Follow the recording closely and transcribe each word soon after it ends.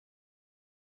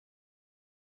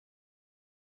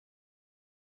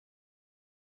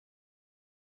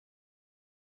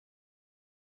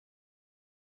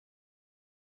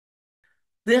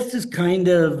This is kind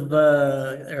of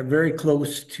very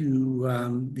close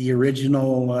to the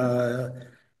original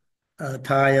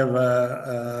tie of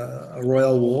a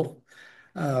Royal Wulff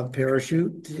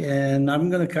parachute, and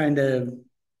I'm going to kind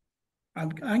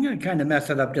of mess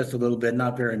it up just a little bit,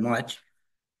 not very much,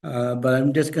 but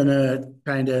I'm just going to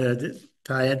kind of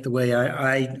tie it the way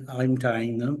I'm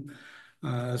tying them.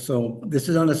 So this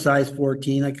is on a size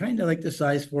 14. I kind of like the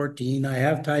size 14. I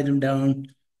have tied them down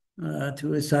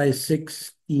to a size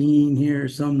 16 here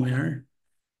somewhere.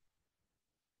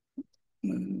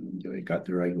 Do I got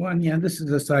the right one? Yeah, this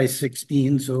is a size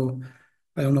 16, so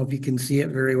I don't know if you can see it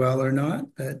very well or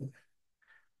not, but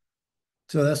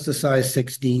so that's the size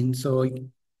 16. So it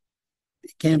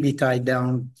can be tied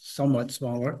down somewhat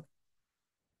smaller.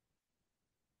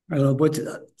 I don't know,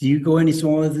 do you go any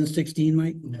smaller than 16,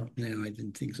 Mike? No. No, I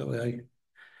didn't think so.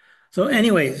 So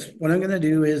anyways, what I'm going to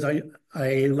do is I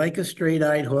like a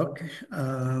straight-eyed hook.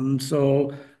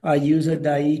 So I use a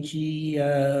Daiichi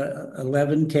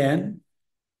 1110.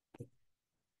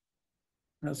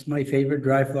 That's my favorite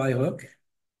dry fly hook.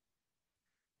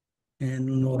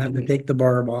 And we'll have to take the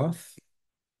barb off.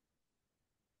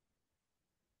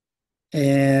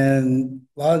 And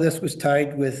a lot of this was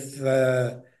tied with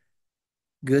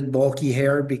good bulky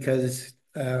hair because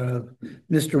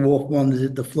Mr. Wolf wanted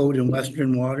it to float in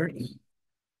Western waters,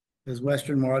 because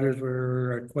Western waters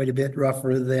were quite a bit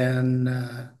rougher than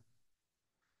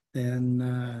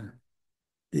the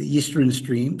Eastern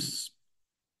streams.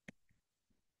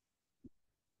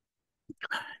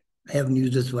 I haven't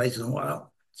used this device in a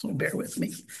while, so bear with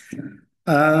me.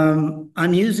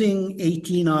 I'm using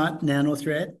 18-aught nano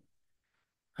thread.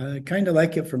 I kind of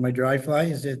like it for my dry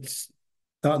flies. It's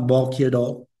not bulky at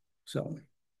all. So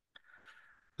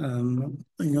I'm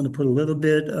going to put a little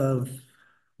bit of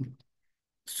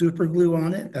super glue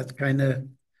on it. That's kind of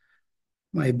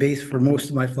my base for most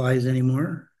of my flies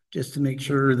anymore, just to make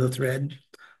sure the thread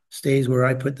stays where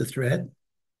I put the thread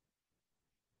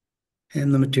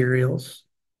and the materials.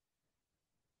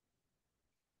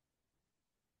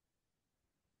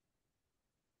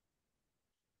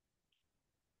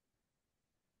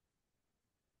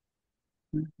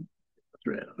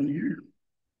 Thread on here.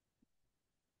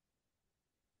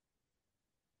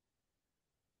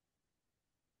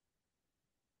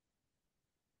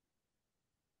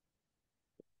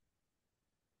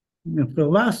 And for the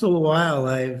last little while,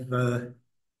 I've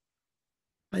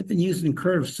been using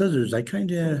curved scissors. I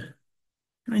kind of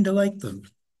like them.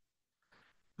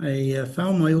 I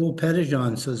found my old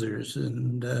Petitjean scissors,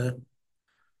 and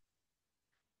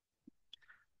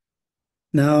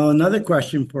now another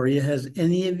question for you: has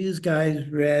any of you guys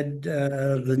read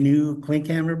the new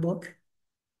Klinkhammer book?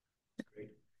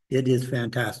 It is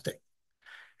fantastic,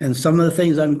 and some of the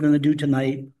things I'm going to do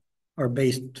tonight are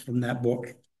based from that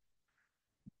book.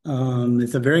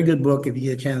 It's a very good book if you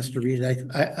get a chance to read it.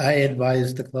 I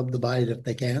advise the club to buy it if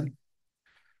they can.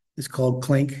 It's called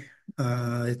Clink.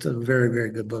 It's a very,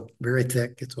 very good book. Very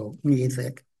thick. It's all really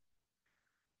thick.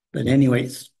 But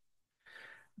anyways,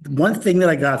 one thing that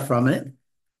I got from it,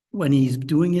 when he's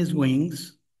doing his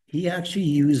wings, he actually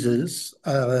uses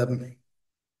predator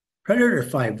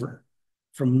fiber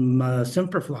from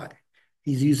Simperfly.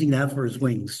 He's using that for his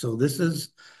wings. So this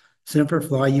is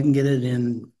Simperfly. You can get it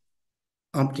in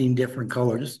umpteen different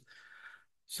colors.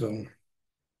 So, and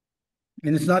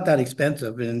it's not that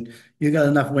expensive, and you got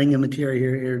enough wing and material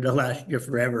here to last you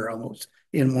forever almost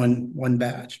in one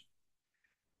batch.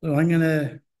 So I'm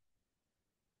gonna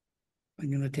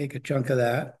take a chunk of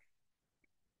that,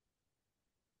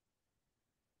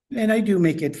 and I do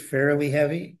make it fairly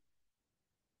heavy.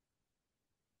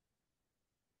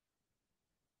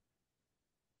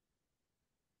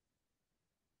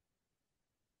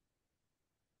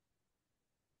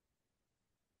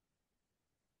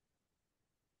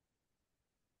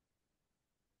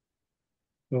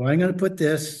 So I'm gonna put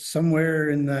this somewhere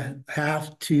in the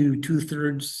half to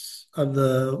two-thirds of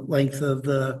the length of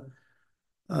the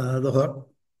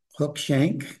hook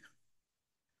shank,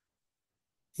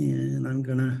 and I'm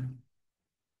gonna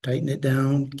tighten it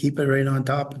down. Keep it right on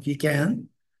top if you can.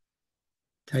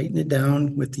 Tighten it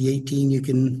down with the 18. You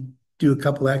can do a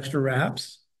couple extra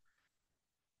wraps.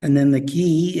 And then the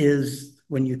key is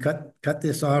when you cut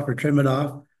this off or trim it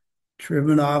off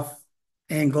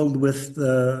angled with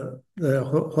the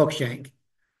hook shank.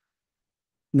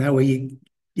 And that way you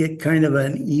get kind of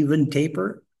an even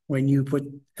taper when you put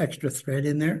extra thread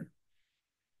in there.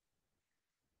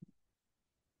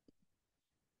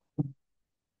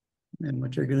 And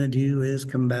what you're going to do is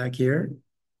come back here.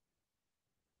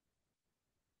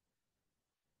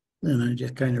 And I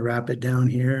just kind of wrap it down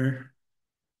here.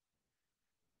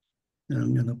 And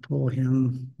I'm going to pull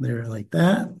him there like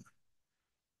that.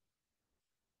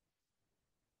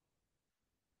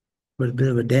 Put a bit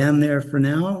of a dam there for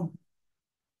now.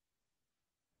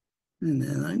 And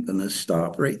then I'm going to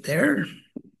stop right there.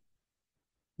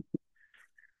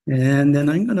 And then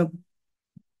I'm going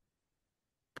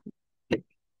to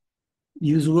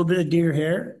use a little bit of deer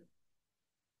hair.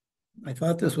 I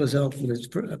thought this was elk,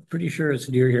 but I'm pretty sure it's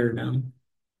deer hair now.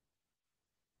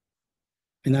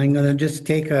 And I'm going to just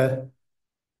take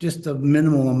just a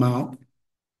minimal amount.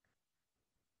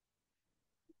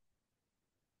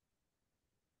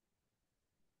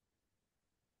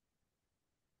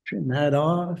 Trim that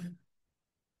off.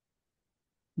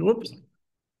 Whoops.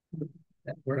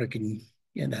 That's where I can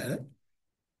get at it.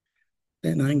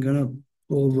 Then I'm going to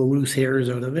pull the loose hairs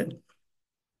out of it.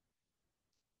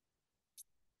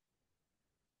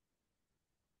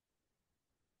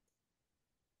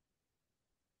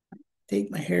 Take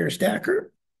my hair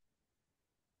stacker.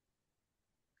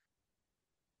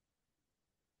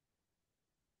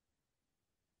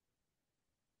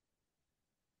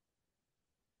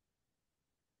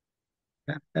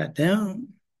 Tap that down.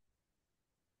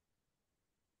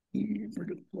 And we're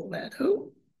going to pull that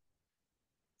out.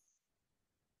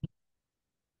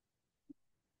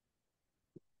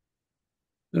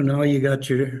 So now you got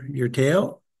your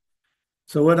tail.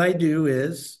 So what I do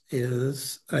is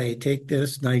I take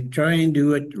this and I try and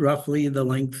do it roughly the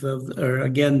length of, or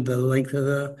again, the length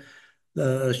of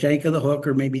the shank of the hook,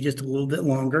 or maybe just a little bit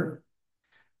longer.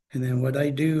 And then what I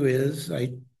do is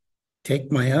I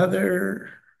take my other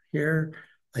here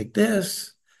like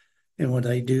this. And what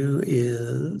I do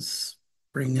is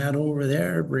bring that over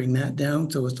there, bring that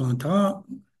down so it's on top.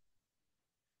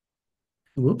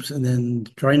 Whoops, and then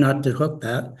try not to hook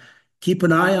that. Keep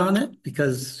an eye on it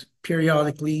because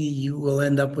periodically you will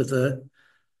end up with a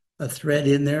thread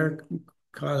in there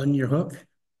caught on your hook.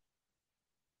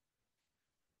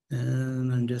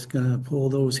 And I'm just going to pull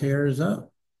those hairs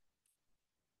up.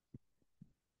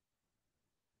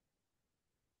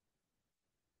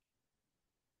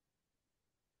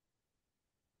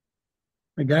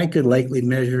 A guy could likely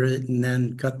measure it and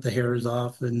then cut the hairs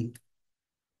off and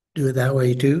do it that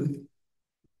way too.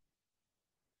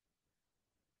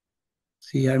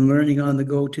 See, I'm learning on the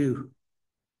go too.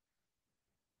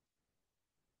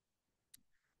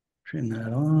 Trim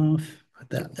that off, put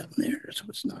that down there so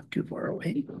it's not too far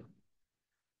away.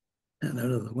 That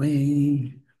out of the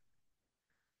way.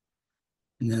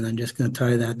 And then I'm just going to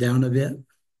tie that down a bit.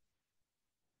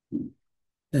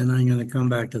 Then I'm going to come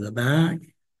back to the back.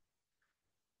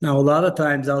 Now, a lot of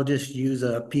times I'll just use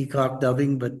a peacock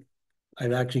dubbing, but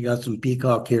I've actually got some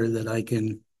peacock here that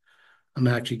I'm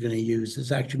actually going to use.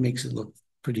 This actually makes it look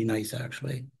pretty nice,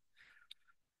 actually.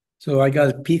 So I got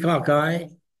a peacock eye.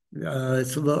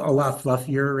 It's a lot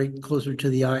fluffier, right closer to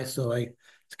the eye, so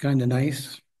it's kind of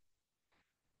nice.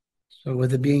 So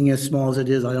with it being as small as it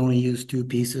is, I only use two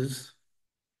pieces.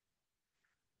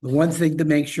 The one thing to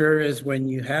make sure is when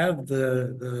you have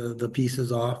the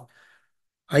pieces off,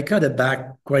 I cut it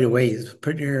back quite a ways,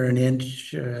 put near an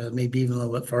inch, maybe even a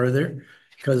little bit farther,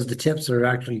 because the tips are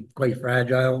actually quite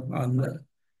fragile on the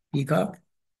peacock.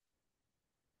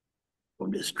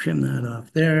 We'll just trim that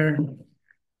off there.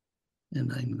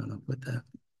 And I'm going to put that.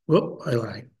 Whoop, I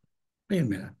lied. Wait a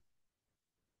minute.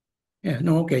 Yeah,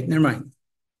 no, okay, never mind.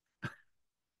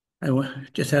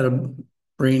 Just had a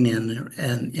brain and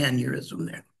aneurysm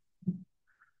there.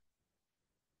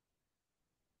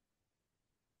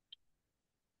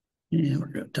 And we're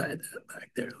going to tie that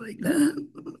back there like that.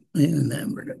 And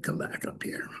then we're going to come back up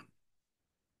here.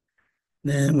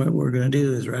 Then what we're going to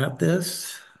do is wrap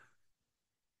this.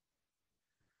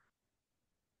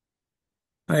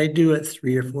 I do it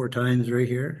 3 or 4 times right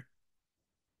here.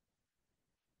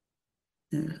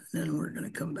 And then we're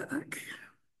going to come back.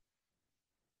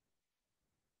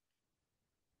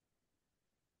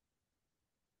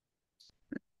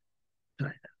 Tie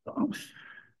that off.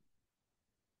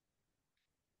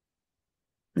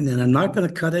 And then I'm not going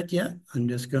to cut it yet. I'm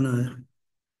just going to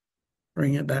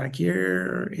bring it back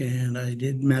here. And I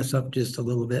did mess up just a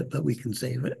little bit, but we can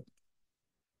save it.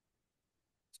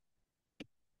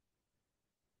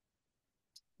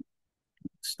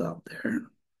 Stop there.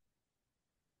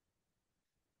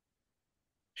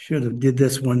 Should have did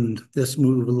this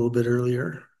move a little bit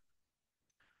earlier.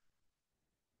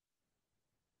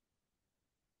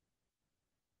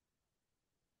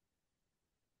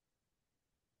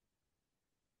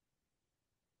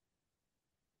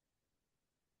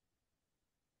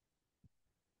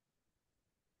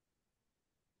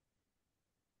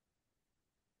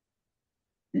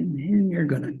 And then you're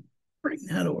going to bring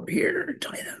that over here,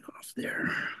 tie that off there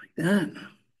like that.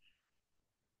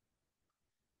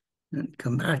 And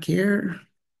come back here.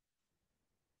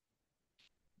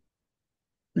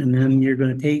 And then you're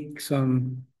going to take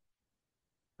some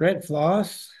red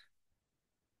floss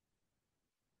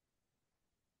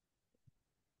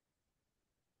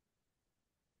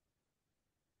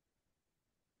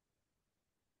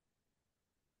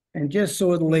and just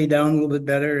so it'll lay down a little bit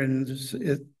better and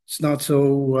it's not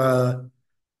so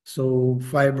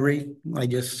fibery. I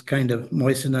just kind of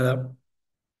moisten it up.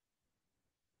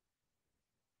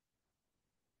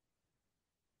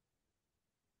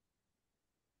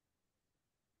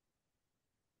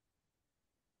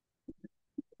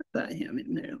 That ham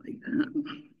in there like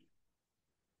that.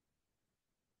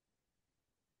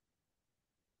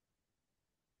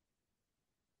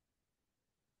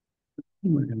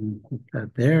 We're gonna put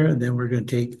that there, and then we're gonna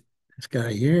take this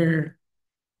guy here.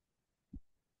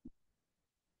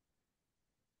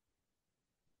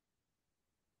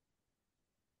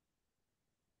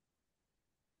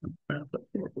 Wrap it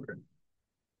forward.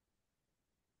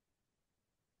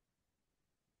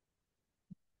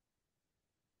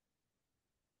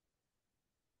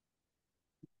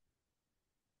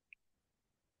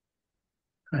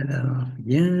 Try that off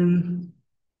again.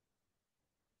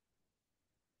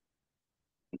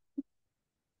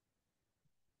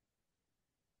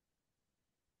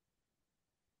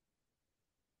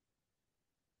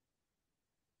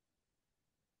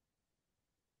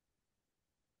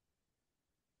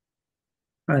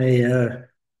 I uh,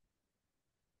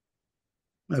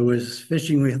 I was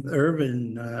fishing with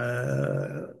Irvin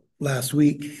last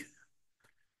week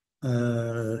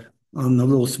uh, on the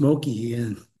Little Smoky,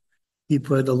 and he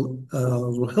put a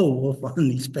Royal Wulff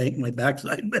on. He spanked my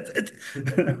backside with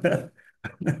it.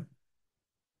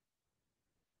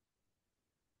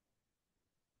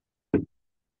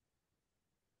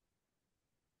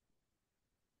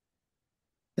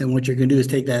 And what you're going to do is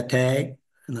take that tag,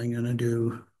 and I'm going to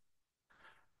do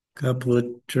a couple of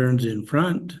turns in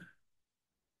front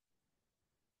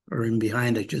or in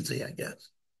behind, I should say, I guess.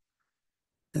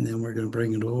 And then we're going to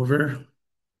bring it over,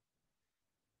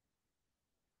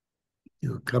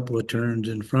 do a couple of turns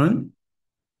in front.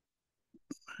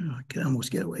 I can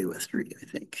almost get away with three, I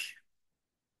think.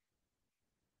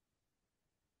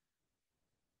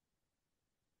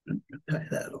 Tie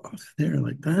that off there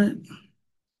like that.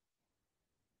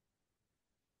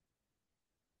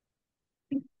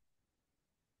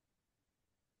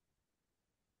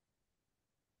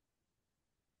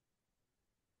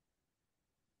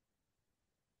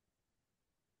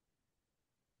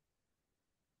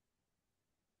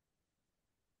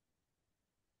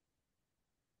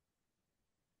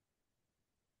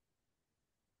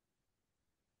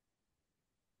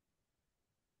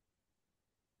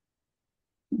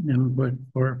 And put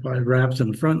 4 or 5 wraps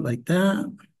in front like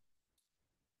that.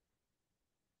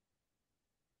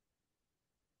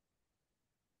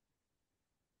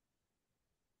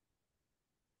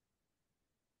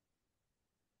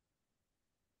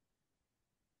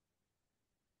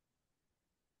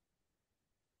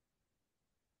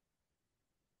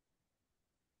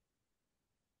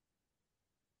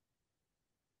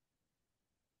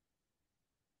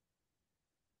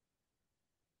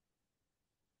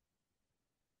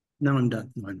 Now I'm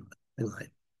done. No, I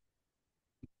lied.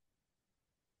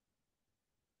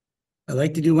 I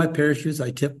like to do my parachutes. I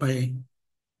tip my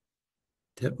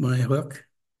hook.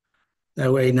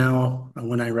 That way now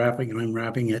when I'm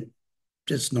wrapping it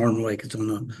just normal like it's on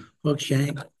a hook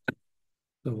shank. So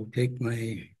we'll take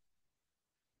my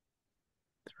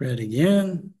thread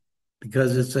again.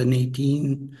 Because it's an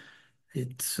 18,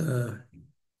 it's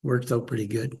works out pretty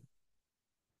good.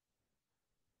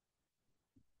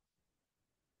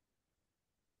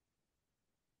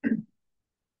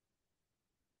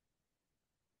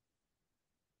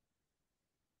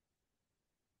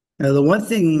 Now, the one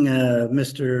thing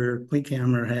Mr.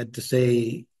 Klinkhammer had to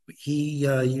say, he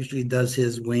usually does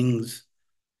his wings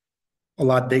a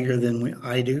lot bigger than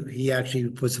I do. He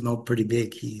actually puts them out pretty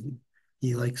big. He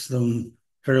likes them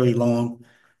fairly long.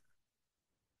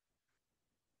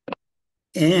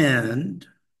 And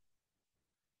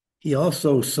he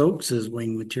also soaks his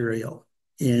wing material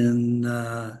in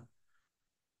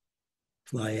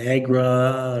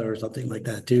Viagra or something like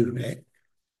that too, right?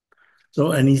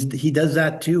 So, and he does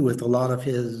that too with a lot of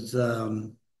his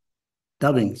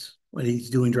dubbings. When he's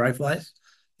doing dry flies,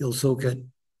 he'll soak it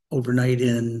overnight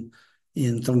in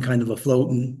some kind of a float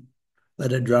and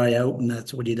let it dry out, and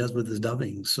that's what he does with his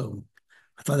dubbings. So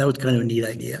I thought that was kind of a neat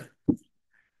idea.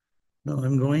 So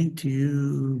I'm going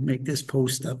to make this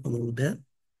post up a little bit.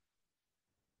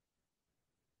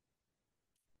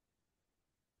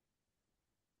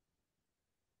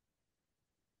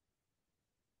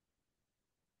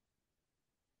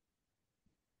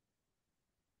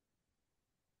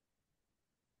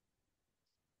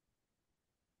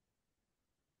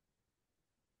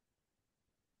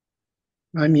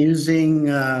 I'm using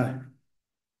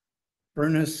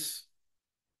furnace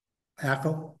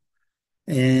hackle,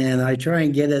 and I try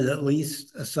and get it at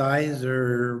least a size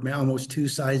or almost two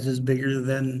sizes bigger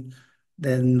than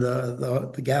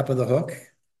the gap of the hook.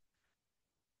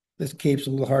 This Cape's a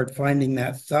little hard finding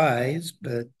that size,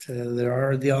 but there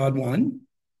are the odd one.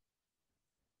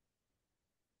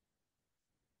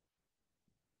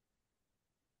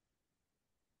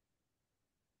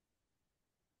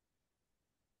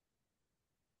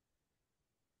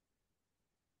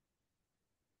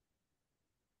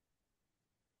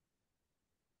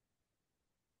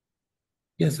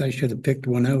 Guess I should have picked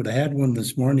one out. I had one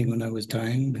this morning when I was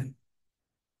tying, but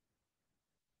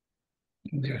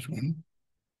there's one.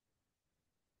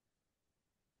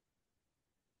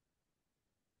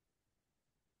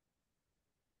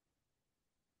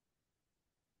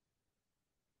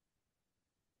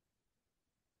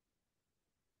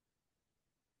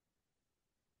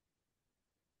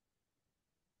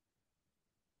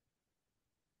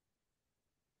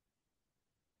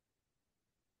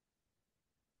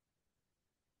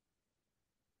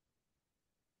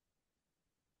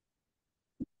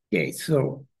 Okay,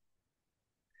 so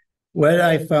what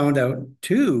I found out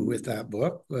too with that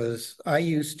book was I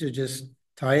used to just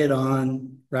tie it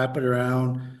on, wrap it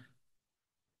around,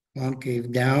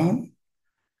 concave down,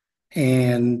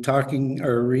 and talking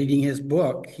or reading his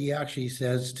book, he actually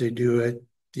says to do it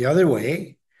the other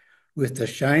way with the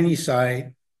shiny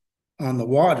side on the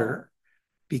water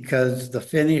because the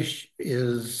finish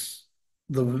is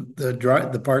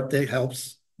the part that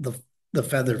helps the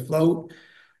feather float.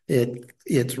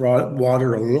 It's water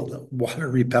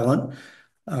repellent.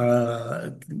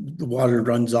 The water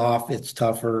runs off, it's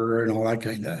tougher and all that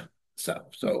kind of stuff.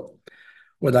 So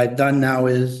what I've done now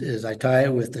is I tie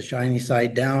it with the shiny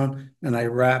side down and I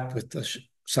wrap with the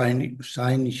shiny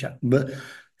side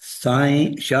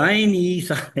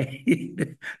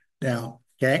down.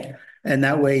 Okay. And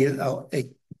that way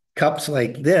it cups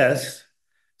like this.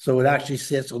 So it actually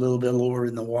sits a little bit lower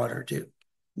in the water too.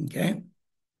 Okay.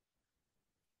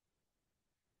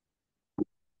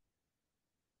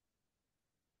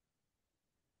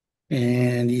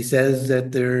 And he says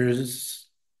that there's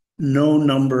no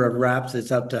number of wraps.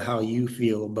 It's up to how you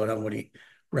feel about how many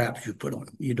wraps you put on.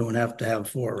 You don't have to have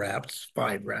four wraps,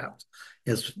 five wraps.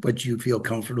 It's what you feel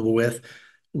comfortable with,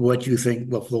 what you think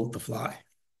will float the fly.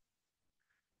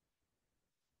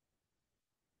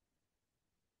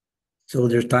 So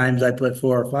there's times I put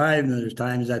four or five, and there's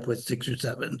times I put six or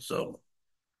seven. So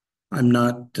I'm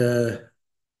not,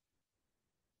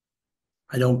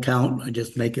 I don't count. I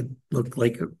just make it look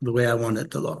like the way I want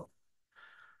it to look.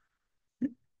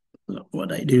 So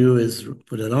what I do is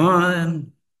put it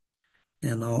on,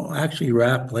 and I'll actually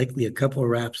wrap likely a couple of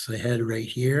wraps ahead right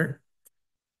here.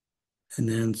 And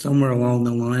then somewhere along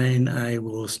the line, I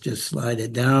will just slide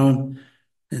it down,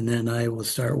 and then I will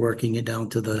start working it down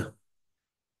to the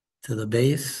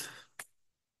base.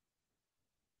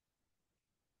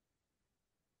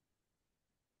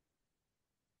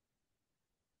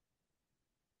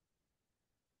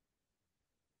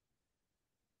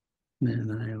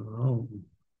 And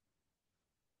then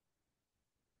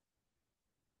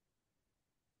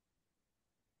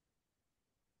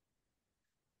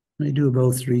I do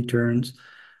about three turns.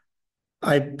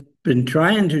 I've been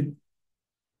trying to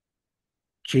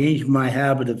change my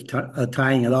habit of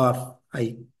tying it off.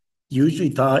 I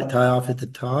usually tie off at the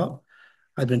top.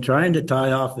 I've been trying to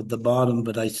tie off at the bottom,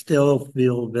 but I still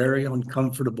feel very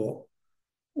uncomfortable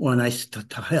when I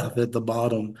tie off at the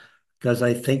bottom because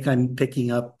I think I'm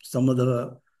picking up some of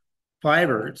the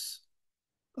fibers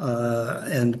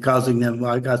and causing them.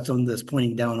 Well, I got some that's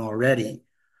pointing down already,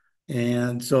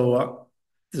 and so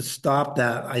to stop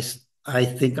that, I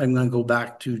think I'm going to go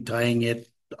back to tying it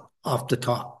off the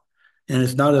top, and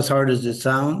it's not as hard as it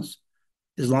sounds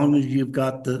as long as you've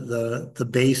got the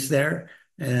base there,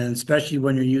 and especially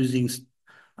when you're using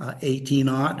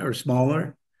 18-aught or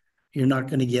smaller, you're not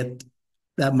going to get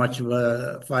that much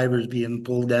of fibers being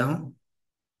pulled down.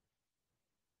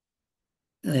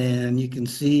 And you can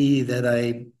see that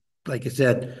like I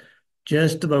said,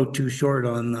 just about too short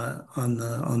on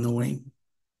the wing.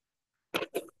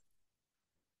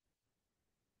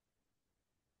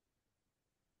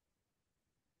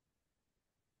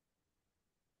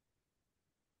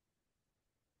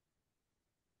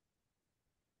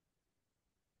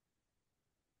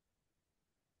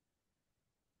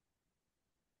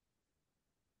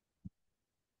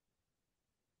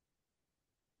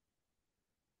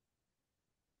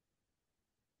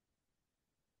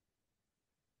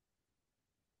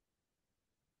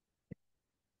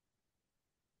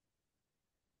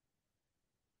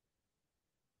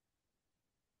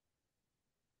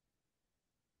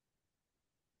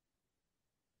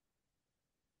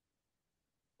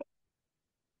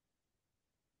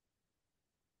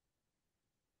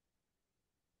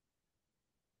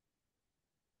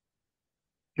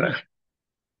 Well,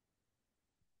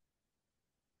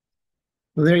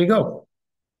 there you go.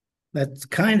 That's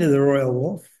kind of the Royal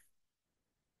Wulff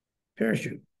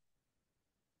parachute.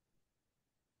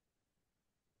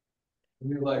 I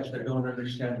realize I don't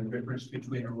understand the difference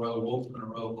between a Royal Wulff and a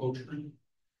Royal Coachman.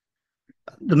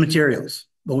 The materials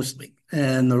mostly,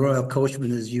 and the Royal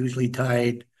Coachman is usually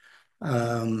tied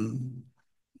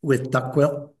with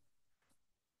duckquill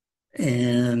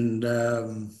and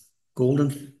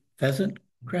golden pheasant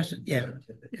crescent. Yeah,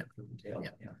 yeah,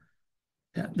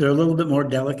 yeah. They're a little bit more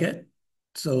delicate.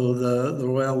 So the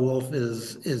Royal Wulff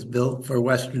is built for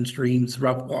Western streams,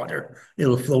 rough water.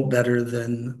 It'll float better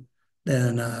than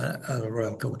a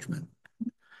Royal Coachman.